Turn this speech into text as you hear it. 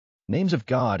Names of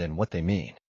God and what they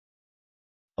mean.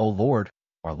 O Lord,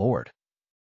 our Lord,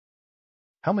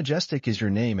 how majestic is your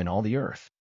name in all the earth.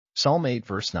 Psalm 8,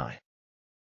 verse 9.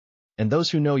 And those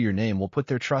who know your name will put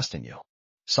their trust in you.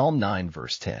 Psalm 9,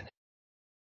 verse 10.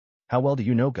 How well do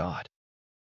you know God?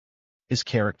 His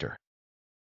character.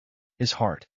 His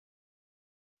heart.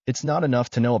 It's not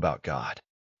enough to know about God.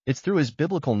 It's through his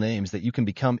biblical names that you can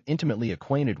become intimately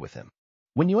acquainted with him.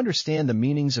 When you understand the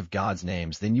meanings of God's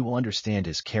names, then you will understand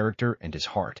his character and his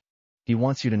heart. He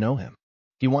wants you to know him.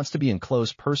 He wants to be in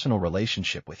close personal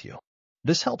relationship with you.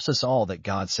 This helps us all that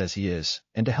God says he is,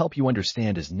 and to help you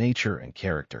understand his nature and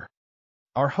character.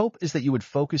 Our hope is that you would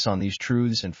focus on these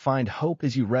truths and find hope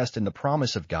as you rest in the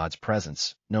promise of God's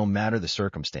presence, no matter the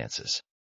circumstances.